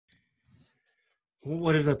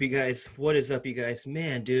What is up, you guys? What is up, you guys?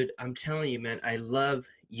 Man, dude, I'm telling you, man, I love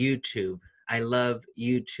YouTube. I love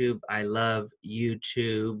YouTube. I love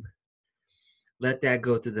YouTube. Let that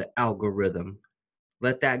go through the algorithm.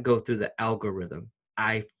 Let that go through the algorithm.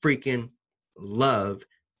 I freaking love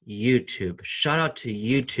YouTube. Shout out to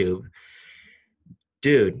YouTube.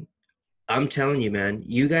 Dude, I'm telling you, man,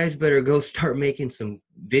 you guys better go start making some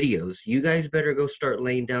videos. You guys better go start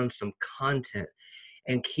laying down some content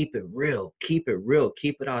and keep it real, keep it real,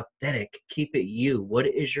 keep it authentic, keep it you. What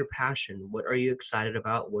is your passion? What are you excited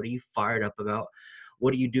about? What are you fired up about?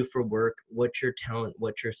 What do you do for work? What's your talent?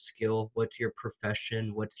 What's your skill? What's your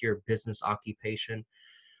profession? What's your business occupation?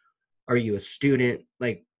 Are you a student?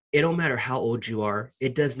 Like, it don't matter how old you are.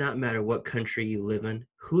 It does not matter what country you live in.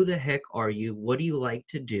 Who the heck are you? What do you like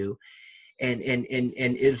to do? And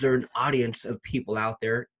is there an audience of people out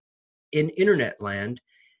there in internet land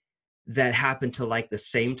that happen to like the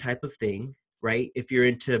same type of thing, right? If you're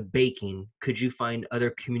into baking, could you find other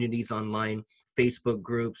communities online, Facebook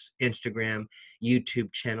groups, Instagram,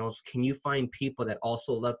 YouTube channels? Can you find people that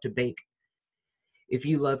also love to bake? If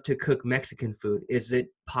you love to cook Mexican food, is it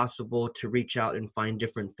possible to reach out and find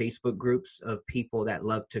different Facebook groups of people that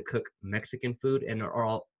love to cook Mexican food and are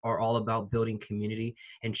all about building community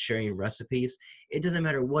and sharing recipes? It doesn't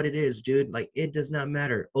matter what it is, dude. Like, it does not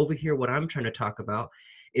matter. Over here, what I'm trying to talk about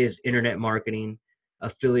is internet marketing,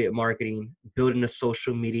 affiliate marketing, building a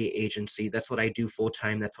social media agency. That's what I do full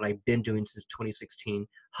time. That's what I've been doing since 2016,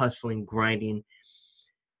 hustling, grinding,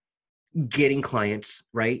 getting clients,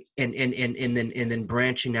 right? And then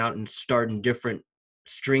branching out and starting different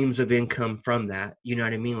streams of income from that. You know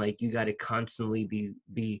what I mean? Like, you got to constantly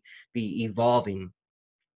be evolving,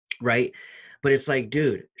 right? But it's like,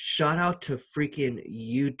 dude, shout out to freaking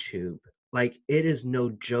YouTube. Like, it is no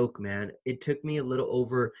joke, man. It took me a little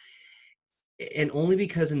over, and only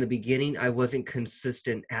because in the beginning I wasn't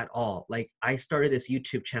consistent at all. Like, I started this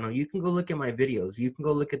YouTube channel. You can go look at my videos. You can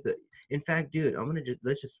go look at the, in fact, dude,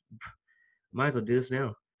 let's just might as well do this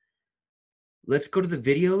now. Let's go to the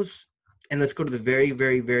videos, and let's go to the very,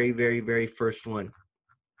 very, very, very, very first one,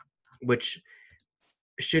 which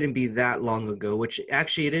shouldn't be that long ago, which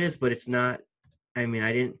actually it is, but it's not. I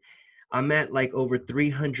mean, I'm at like over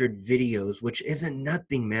 300 videos, which isn't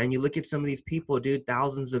nothing, man. You look at some of these people, dude,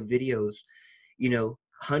 thousands of videos,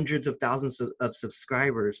 hundreds of thousands of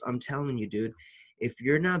subscribers. I'm telling you, dude, if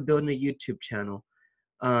you're not building a YouTube channel,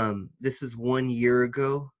 this is 1 year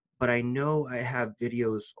ago, but I know I have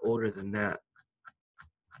videos older than that,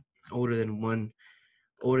 older than one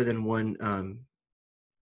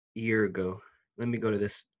year ago. Let me go to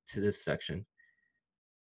this section.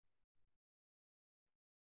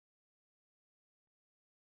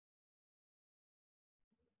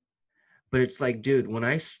 But it's like, dude, when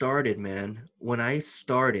I started,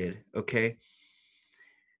 okay,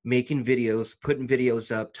 making videos, putting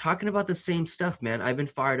videos up, talking about the same stuff, man. I've been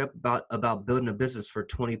fired up about building a business for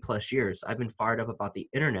 20 plus years. I've been fired up about the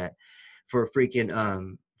internet for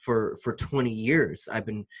freaking for 20 years. I've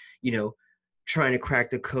been, you know, trying to crack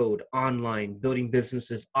the code online, building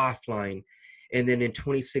businesses offline. And then in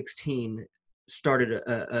 2016, started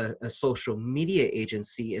a social media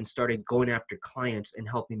agency and started going after clients and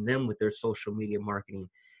helping them with their social media marketing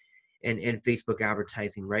and Facebook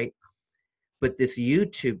advertising, right? But this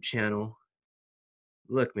YouTube channel,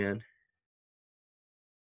 look, man,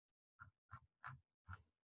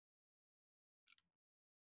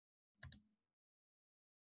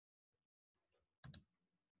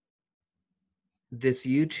 this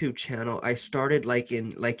YouTube channel, I started like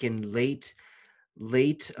in late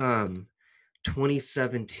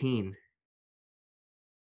 2017.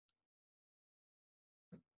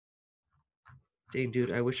 Dang,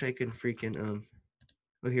 dude, I wish I could freaking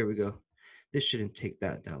oh, here we go. This shouldn't take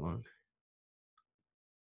that long.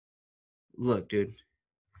 Look, dude,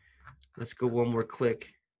 let's go one more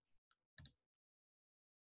click.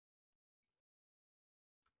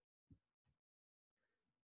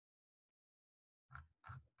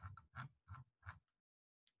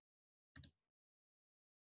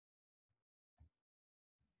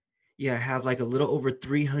 Yeah, I have like a little over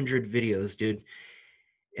 300 videos, dude.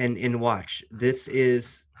 And watch, this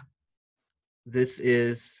is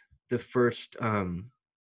the first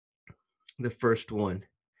one,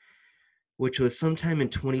 which was sometime in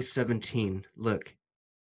 2017. Look,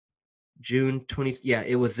 June 20, yeah,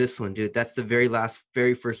 it was this one, dude. That's the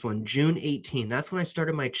very first one, June 18. That's when I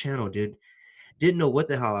started my channel, dude. Didn't know what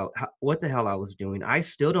the hell I was doing. I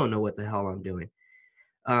still don't know what the hell I'm doing.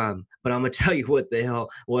 But I'm gonna tell you what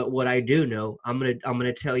I do know. I'm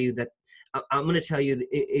gonna tell you that I'm going to tell you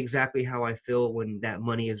exactly how I feel when that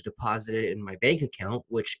money is deposited in my bank account,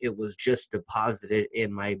 which it was just deposited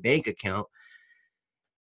in my bank account.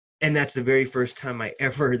 And that's the very first time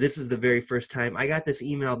this is the very first time I got this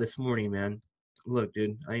email this morning, man. Look,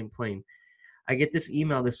 dude, I ain't playing. I get this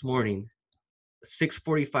email this morning,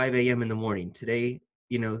 6:45 a.m. in the morning. Today,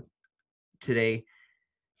 today,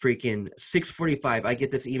 freaking 6:45, I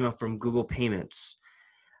get this email from Google Payments.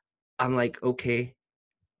 I'm like, okay,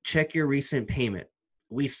 check your recent payment.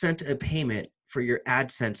 We sent a payment for your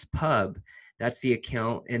AdSense pub. That's the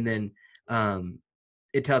account. And then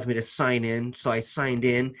it tells me to sign in. So I signed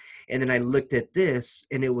in, and then I looked at this,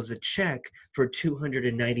 and it was a check for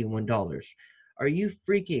 $291. Are you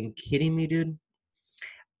freaking kidding me, dude?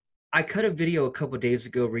 I cut a video a couple days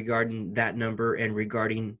ago regarding that number and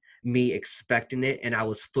regarding me expecting it, and I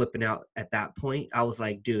was flipping out at that point. I was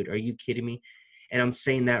like, dude, are you kidding me? And I'm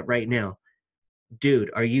saying that right now.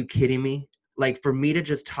 Dude, are you kidding me? Like, for me to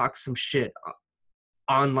just talk some shit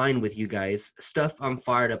online with you guys, stuff I'm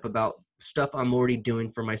fired up about, stuff I'm already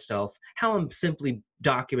doing for myself, how I'm simply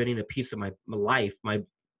documenting a piece of my life, my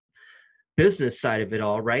business side of it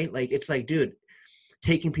all, right? Like, it's like, dude,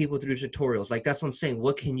 taking people through tutorials. Like, that's what I'm saying.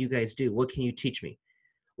 What can you guys do? What can you teach me?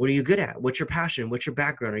 What are you good at? What's your passion? What's your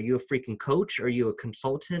background? Are you a freaking coach? Are you a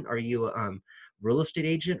consultant? Are you a real estate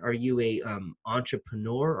agent? Are you a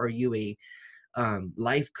entrepreneur? Are you a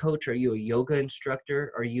life coach? Are you a yoga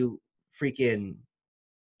instructor? Are you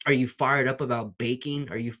fired up about baking?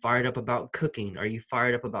 Are you fired up about cooking? Are you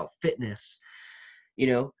fired up about fitness? You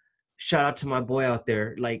know, shout out to my boy out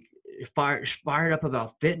there. Like, fired up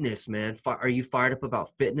about fitness, man. Are you fired up about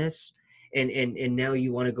fitness? And now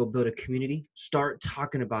you want to go build a community? Start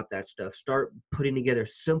talking about that stuff. Start putting together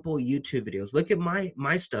simple YouTube videos. Look at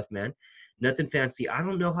my stuff, man. Nothing fancy. I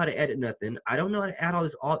don't know how to edit nothing. I don't know how to add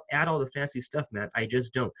all the fancy stuff, man. I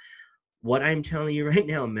just don't. What I'm telling you right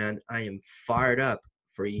now, man, I am fired up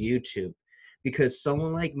for YouTube, because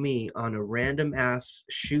someone like me on a random ass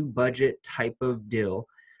shoe budget type of deal,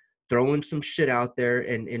 throwing some shit out there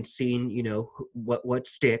and seeing, what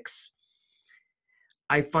sticks.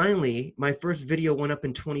 My first video went up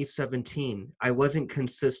in 2017. I wasn't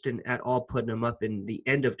consistent at all putting them up in the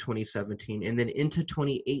end of 2017. And then into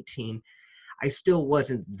 2018, I still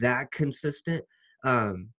wasn't that consistent.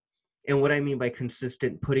 And what I mean by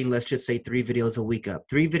consistent, putting, let's just say, 3 videos a week up,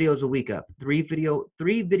 3 videos a week up, 3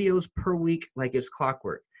 videos per week, like it's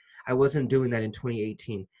clockwork. I wasn't doing that in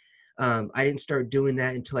 2018. I didn't start doing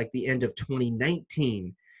that until like the end of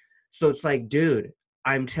 2019. So it's like, dude,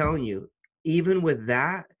 I'm telling you, even with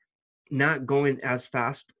that, not going as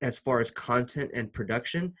fast as far as content and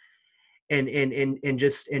production, and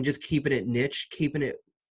just keeping it niche, keeping it,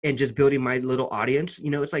 and just building my little audience.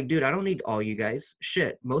 It's like, dude, I don't need all you guys.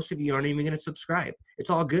 Shit, most of you aren't even going to subscribe. It's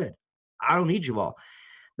all good. I don't need you all.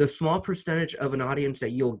 The small percentage of an audience that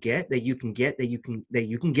you'll get, that you can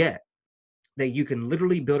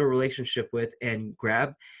literally build a relationship with and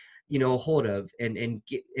grab, a hold of, and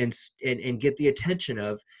get the attention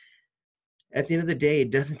of. At the end of the day,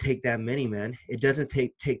 it doesn't take that many, man. It doesn't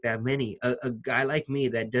take that many. A guy like me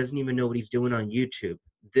that doesn't even know what he's doing on YouTube,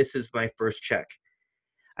 this is my first check.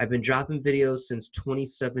 I've been dropping videos since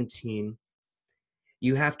 2017.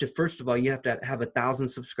 First of all, you have to have 1,000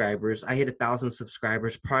 subscribers. I hit 1,000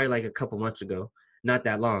 subscribers probably like a couple months ago, not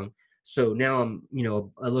that long. So now I'm,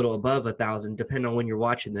 a little above 1,000, depending on when you're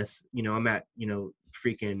watching this. I'm at,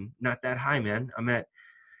 freaking not that high, man. I'm at,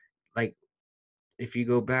 like, if you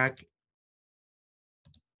go back,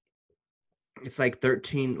 it's like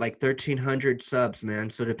 1,300 subs, man.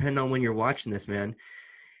 So depending on when you're watching this, man,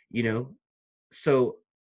 so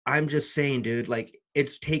I'm just saying, dude, like,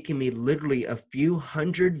 it's taken me literally a few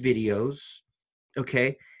hundred videos.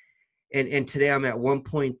 Okay. And today I'm at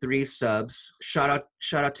 1.3 subs. Shout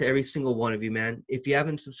out to every single one of you, man. If you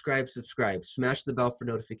haven't subscribed, subscribe. Smash the bell for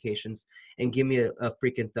notifications and give me a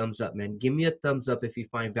freaking thumbs up, man. Give me a thumbs up if you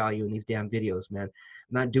find value in these damn videos, man.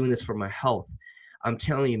 I'm not doing this for my health. I'm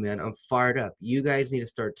telling you, man, I'm fired up. You guys need to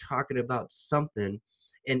start talking about something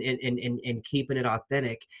and keeping it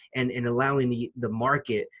authentic, and allowing the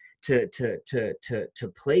market to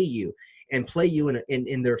play you, and play you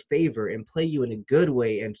in their favor, and play you in a good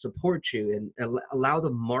way, and support you, and allow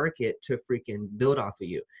the market to freaking build off of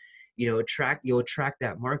you. You'll attract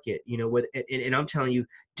that market, and I'm telling you,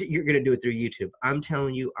 you're going to do it through YouTube. I'm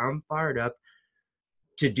telling you, I'm fired up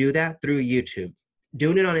to do that through YouTube.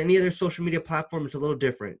 Doing it on any other social media platform is a little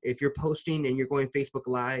different. If you're posting and you're going Facebook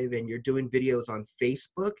Live and you're doing videos on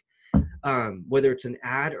Facebook, whether it's an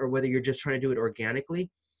ad or whether you're just trying to do it organically,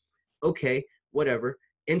 okay, whatever.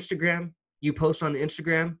 Instagram, you post on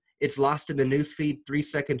Instagram, it's lost in the newsfeed 3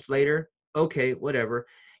 seconds later. Okay, whatever.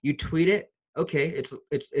 You tweet it. Okay,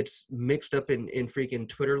 it's mixed up in freaking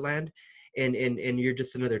Twitter land, and you're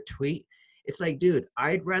just another tweet. It's like, dude,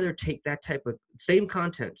 I'd rather take that type of same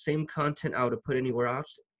content I would have put anywhere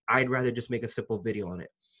else. I'd rather just make a simple video on it,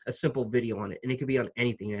 and it could be on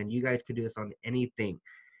anything. And you guys could do this on anything.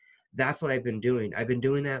 That's what I've been doing. I've been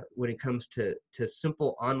doing that when it comes to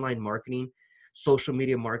simple online marketing, social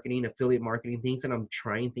media marketing, affiliate marketing, things that I'm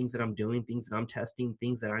trying, things that I'm doing, things that I'm testing,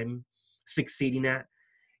 things that I'm succeeding at.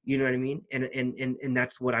 You know what I mean? And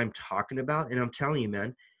that's what I'm talking about. And I'm telling you,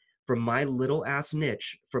 man, from my little ass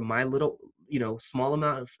niche, from my little, small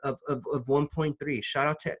amount of 1.3, shout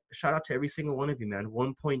out to every single one of you, man.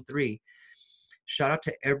 1.3. Shout out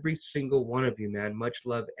to every single one of you, man. Much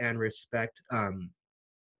love and respect.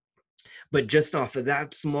 But just off of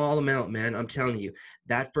that small amount, man, I'm telling you,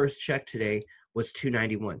 that first check today was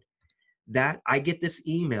 $291. That I get this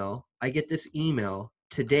email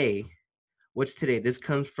today. What's today? This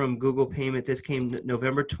comes from Google Payment. This came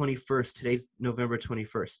November 21st. Today's November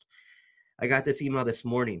 21st. I got this email this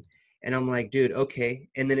morning, and I'm like, dude, okay.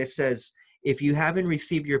 And then it says, if you haven't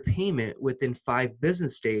received your payment within 5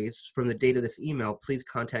 business days from the date of this email, please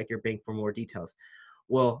contact your bank for more details.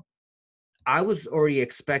 Well, I was already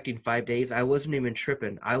expecting 5 days. I wasn't even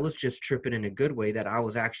tripping. I was just tripping in a good way that I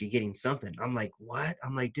was actually getting something. I'm like, what?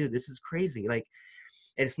 I'm like, dude, this is crazy. Like,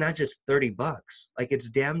 it's not just $30. Like, it's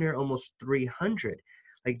damn near almost 300.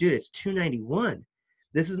 Like, dude, it's 291.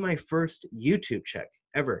 This is my first YouTube check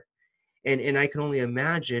ever. And I can only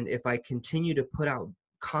imagine if I continue to put out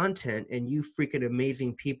content and you freaking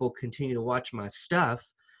amazing people continue to watch my stuff,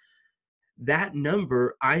 that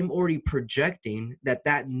number, I'm already projecting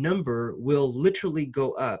that number will literally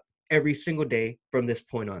go up every single day from this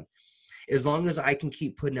point on. As long as I can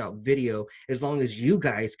keep putting out video, as long as you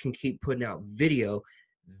guys can keep putting out video,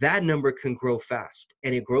 that number can grow fast,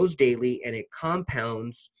 and it grows daily, and it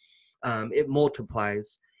compounds, it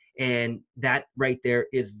multiplies. And that right there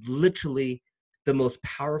is literally the most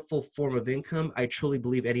powerful form of income I truly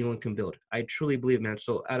believe anyone can build. I truly believe, man.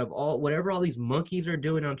 So out of whatever all these monkeys are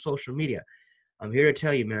doing on social media, I'm here to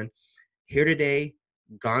tell you, man, here today,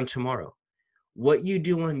 gone tomorrow. What you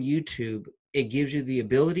do on YouTube, it gives you the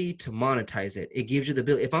ability to monetize it. It gives you the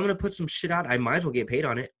ability. If I'm going to put some shit out, I might as well get paid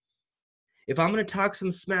on it. If I'm going to talk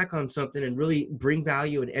some smack on something and really bring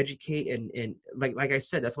value and educate, and like I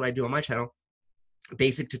said, that's what I do on my channel.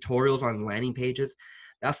 Basic tutorials on landing pages.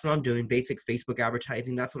 That's what I'm doing. Basic Facebook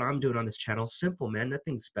advertising. That's what I'm doing on this channel. Simple, man.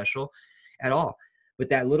 Nothing special at all. But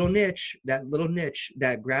that little niche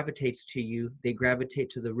that gravitates to you, they gravitate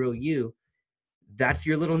to the real you. That's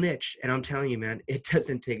your little niche. And I'm telling you, man, it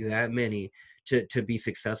doesn't take that many to be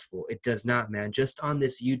successful. It does not, man. Just on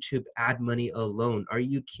this YouTube ad money alone. Are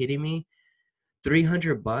you kidding me?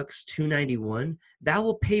 $300, $291. That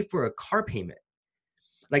will pay for a car payment.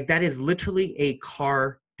 Like, that is literally a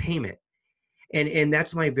car payment. And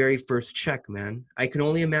that's my very first check, man. I can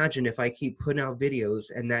only imagine if I keep putting out videos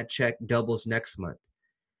and that check doubles next month.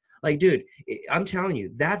 Like, dude, I'm telling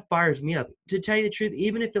you, that fires me up. To tell you the truth,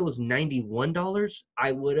 even if it was $91,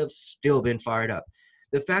 I would have still been fired up.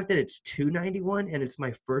 The fact that it's $291 and it's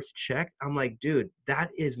my first check, I'm like, dude, that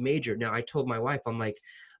is major. Now, I told my wife, I'm like,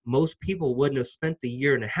 most people wouldn't have spent the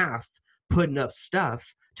year and a half putting up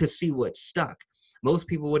stuff to see what stuck. Most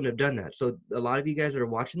people wouldn't have done that. So a lot of you guys that are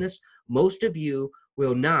watching this, most of you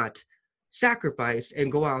will not sacrifice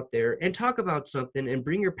and go out there and talk about something and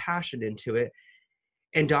bring your passion into it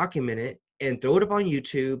and document it and throw it up on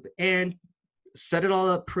YouTube and set it all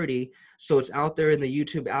up pretty so it's out there in the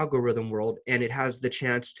YouTube algorithm world and it has the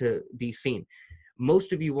chance to be seen.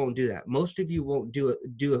 Most of you won't do that. Most of you won't do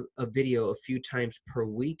a video a few times per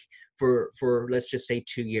week for let's just say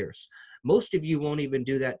 2 years. Most of you won't even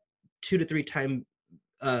do that 2 to 3 times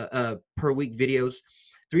per week videos.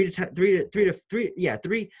 Three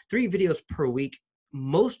videos per week.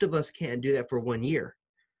 Most of us can't do that for 1 year.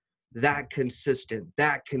 That consistent.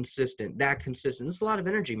 It's a lot of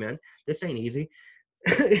energy, man. This ain't easy.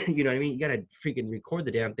 You know what I mean? You gotta freaking record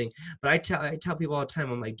the damn thing. But I tell people all the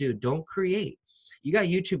time, I'm like, dude, don't create. You got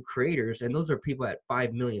YouTube creators, and those are people at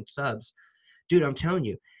 5 million subs. Dude, I'm telling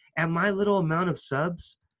you, at my little amount of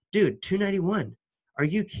subs, dude, 291. Are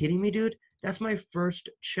you kidding me, dude? That's my first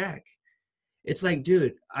check. It's like,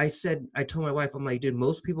 dude, I told my wife, I'm like, dude,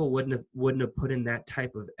 most people wouldn't have put in that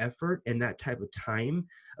type of effort and that type of time,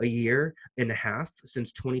 a year and a half.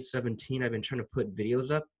 Since 2017, I've been trying to put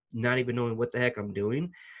videos up, not even knowing what the heck I'm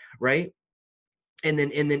doing, right? And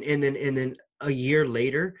then a year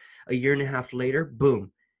and a half later,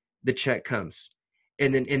 boom, the check comes.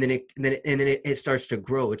 And then it starts to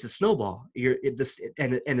grow. It's a snowball.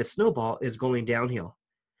 The snowball is going downhill.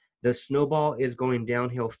 the snowball is going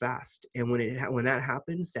downhill fast. And when that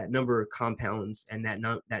happens, that number compounds and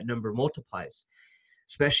that number multiplies,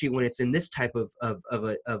 especially when it's in this type of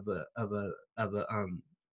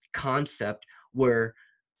concept where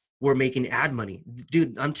we're making ad money.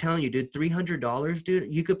 Dude, I'm telling you, dude, $300,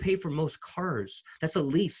 dude, you could pay for most cars. That's a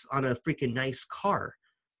lease on a freaking nice car.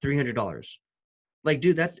 $300. Like,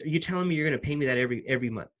 dude, that's, you telling me you're going to pay me that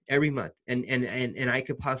every month. And I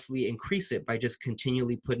could possibly increase it by just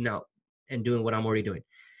continually putting out and doing what I'm already doing.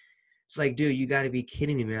 It's like, dude, you got to be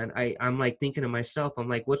kidding me, man. I'm like thinking to myself, I'm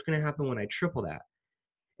like, what's going to happen when I triple that?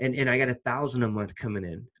 And I got 1,000 a month coming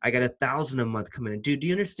in. I got 1,000 a month coming in. Dude, do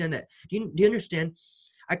you understand that? Do you understand?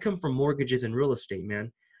 I come from mortgages and real estate,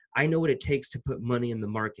 man. I know what it takes to put money in the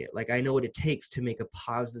market. Like, I know what it takes to make a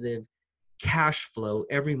positive cash flow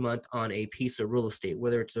every month on a piece of real estate,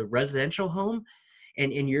 whether it's a residential home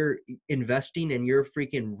and you're investing and you're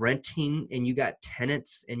freaking renting and you got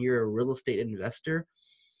tenants and you're a real estate investor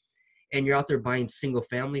and you're out there buying single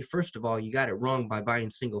family. First of all, you got it wrong by buying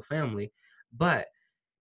single family. But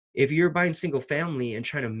if you're buying single family and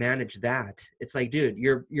trying to manage that, it's like, dude,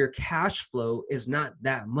 your cash flow is not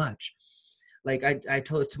that much. Like I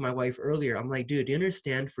told this to my wife earlier. I'm like, dude, do you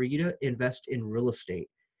understand, for you to invest in real estate,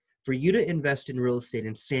 for you to invest in real estate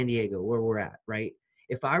in San Diego, where we're at, right?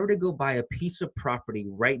 If I were to go buy a piece of property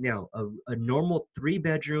right now, a normal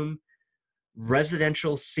 3-bedroom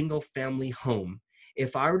residential single family home,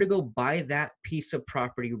 if I were to go buy that piece of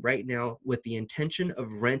property right now with the intention of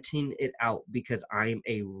renting it out because I'm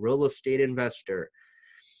a real estate investor,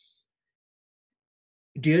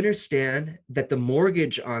 do you understand that the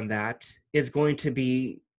mortgage on that is going to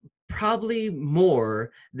be probably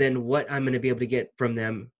more than what I'm going to be able to get from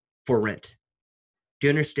them for rent? Do you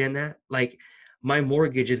understand that? Like, my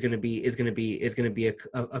mortgage is going to be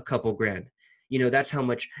a couple grand. You know, that's how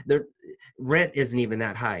much the rent isn't even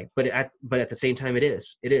that high, but at the same time, it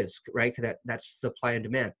is, right? Because that's supply and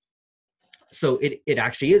demand. So it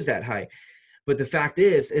actually is that high. But the fact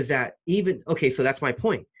is that even, okay, so that's my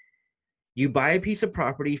point. You buy a piece of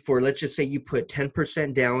property for, let's just say you put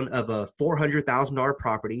 10% down of a $400,000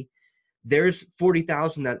 property. There's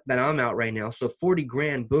 40,000 that I'm out right now. So 40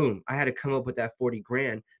 grand, boom. I had to come up with that 40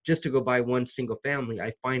 grand just to go buy one single family.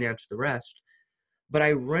 I financed the rest, but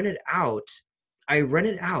I rent it out.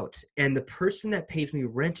 And the person that pays me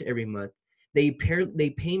rent every month, they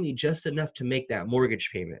pay me just enough to make that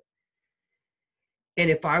mortgage payment. And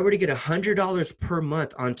if I were to get $100 per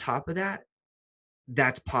month on top of that,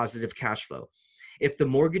 that's positive cash flow. If the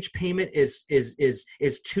mortgage payment is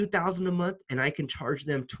 $2,000 a month and I can charge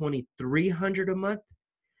them $2,300 a month,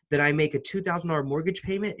 then I make a $2,000 mortgage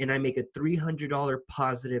payment and I make a $300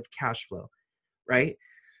 positive cash flow, right?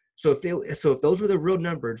 So if those were the real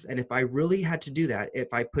numbers, and if I really had to do that,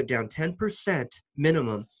 if I put down 10%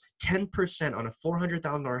 minimum, 10% on a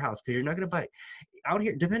 $400,000 house, because you're not going to buy out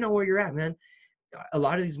here, depending on where you're at, man. A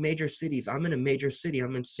lot of these major cities, I'm in a major city,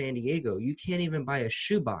 I'm in San Diego. You can't even buy a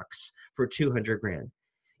shoebox for 200 grand.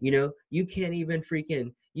 You know, you can't even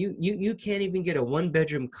freaking, you can't even get a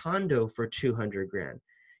 1-bedroom condo for 200 grand.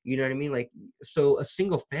 You know what I mean? Like, so a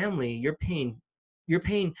single family, you're paying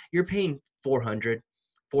 400,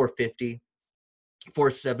 450,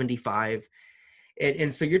 475.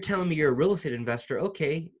 And so you're telling me you're a real estate investor.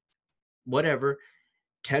 Okay, whatever.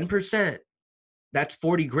 10%, that's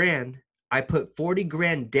 40 grand. I put 40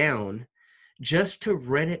 grand down just to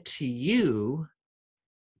rent it to you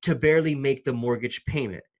to barely make the mortgage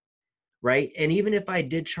payment, right? And even if I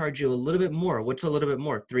did charge you a little bit more, what's a little bit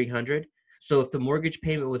more? 300. So if the mortgage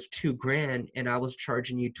payment was 2 grand and I was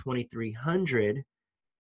charging you 2,300,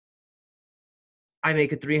 I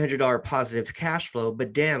make a $300 positive cash flow,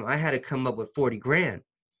 but damn, I had to come up with 40 grand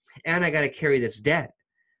and I got to carry this debt,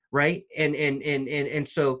 right? And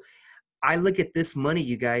so I look at this money,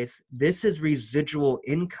 you guys, this is residual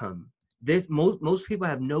income. This most people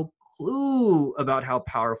have no clue about how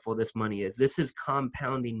powerful this money is. This is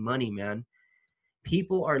compounding money, man.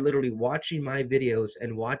 People are literally watching my videos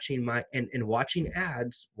and watching watching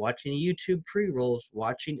ads, watching YouTube pre-rolls,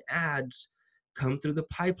 watching ads come through the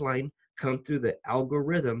pipeline, come through the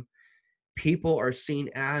algorithm. People are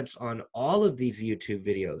seeing ads on all of these YouTube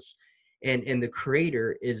videos, and the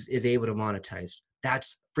creator is able to monetize.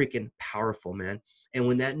 That's freaking powerful, man. And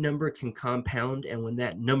when that number can compound and when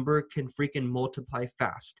that number can freaking multiply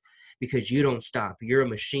fast, because you don't stop, you're a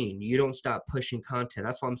machine, you don't stop pushing content.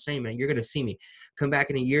 That's what I'm saying, man. You're gonna see me come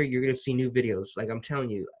back in a year, you're gonna see new videos. Like, I'm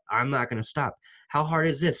telling you, I'm not gonna stop. How hard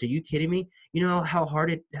is this? Are you kidding me? You know how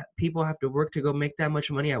hard people have to work to go make that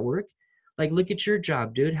much money at work? Like, look at your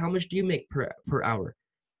job, dude. How much do you make per hour,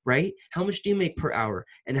 right? How much do you make per hour?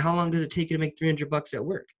 And how long does it take you to make $300 at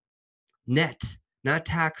work? net, not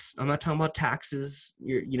tax. I'm not talking about taxes.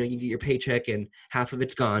 You know, you get your paycheck and half of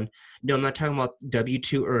it's gone. No, I'm not talking about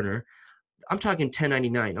W-2 earner. I'm talking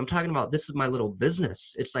 1099. I'm talking about, this is my little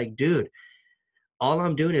business. It's like, dude, all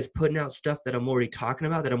I'm doing is putting out stuff that I'm already talking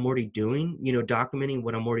about, that I'm already doing, you know, documenting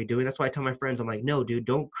what I'm already doing. That's why I tell my friends, I'm like, no, dude,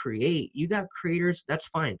 don't create. You got creators, that's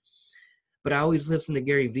fine. But I always listen to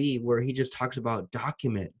Gary Vee where he just talks about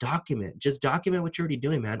document, just document what you're already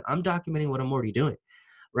doing, man. I'm documenting what I'm already doing,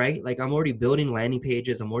 right? Like I'm already building landing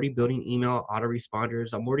pages. I'm already building email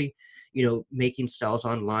autoresponders. I'm already, you know, making sales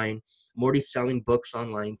online. I'm already selling books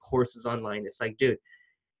online, courses online. It's like, dude,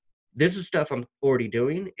 this is stuff I'm already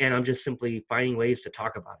doing, and I'm just simply finding ways to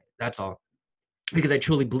talk about it. That's all. Because I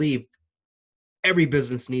truly believe every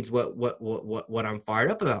business needs what I'm fired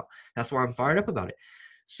up about. That's why I'm fired up about it.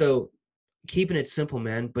 So keeping it simple,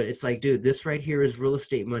 man. But it's like, dude, this right here is real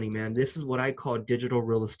estate money, man. This is what I call digital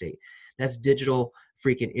real estate. That's digital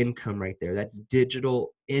freaking income right there. That's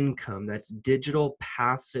digital income. That's digital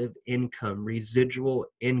passive income, residual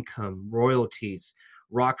income, royalties,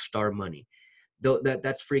 rock star money.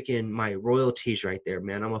 That's freaking my royalties right there,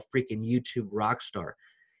 man. I'm a freaking YouTube rock star,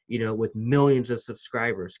 you know, with millions of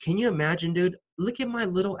subscribers. Can you imagine, dude? Look at my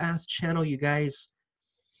little ass channel, you guys.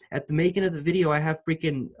 At the making of the video, I have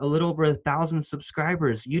freaking a little over 1,000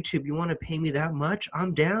 subscribers. YouTube, you want to pay me that much?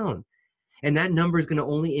 I'm down. And that number is going to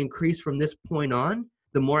only increase from this point on.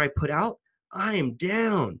 The more I put out, I am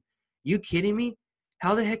down. You kidding me?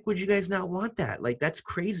 How the heck would you guys not want that? Like, that's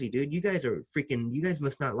crazy, dude. You guys are freaking, you guys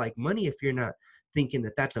must not like money if you're not thinking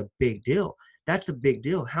that that's a big deal. That's a big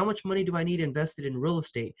deal. How much money do I need invested in real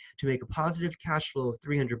estate to make a positive cash flow of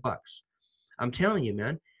 300 bucks? I'm telling you,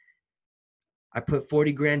 man. I put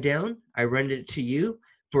 40 grand down. I rented it to you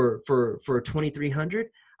for 2,300.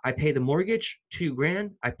 I pay the mortgage 2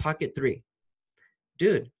 grand. I pocket 3.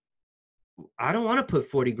 Dude, I don't want to put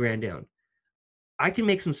 40 grand down. I can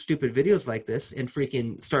make some stupid videos like this and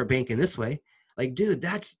freaking start banking this way. Like, dude,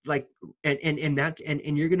 that's like,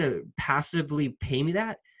 and you're gonna passively pay me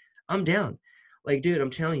that? I'm down. Like, dude,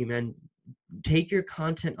 I'm telling you, man, take your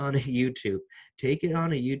content on a YouTube. Take it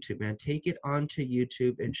on a YouTube, man. Take it onto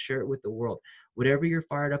YouTube and share it with the world. Whatever you're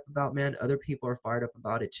fired up about, man, other people are fired up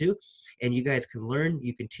about it too. And you guys can learn,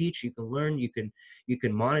 you can teach, you can learn, you can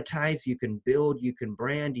monetize, you can build, you can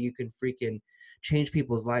brand, you can freaking change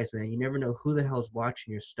people's lives, man. You never know who the hell's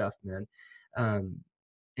watching your stuff, man. Um,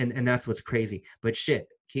 and that's what's crazy. But shit,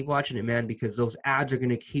 keep watching it, man, because those ads are going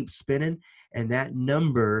to keep spinning and that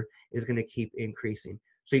number is going to keep increasing.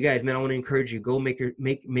 So you guys, man, I want to encourage you, go make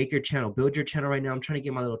your channel, build your channel right now. I'm trying to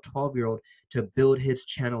get my little 12-year-old to build his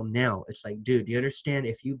channel now. It's like, dude, do you understand?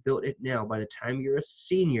 If you built it now, by the time you're a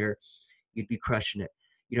senior, you'd be crushing it.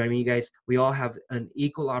 You know what I mean, you guys? We all have an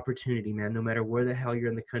equal opportunity, man. No matter where the hell you're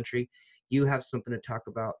in the country, you have something to talk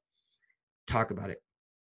about. Talk about it.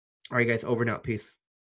 All right, guys, over and out. Peace.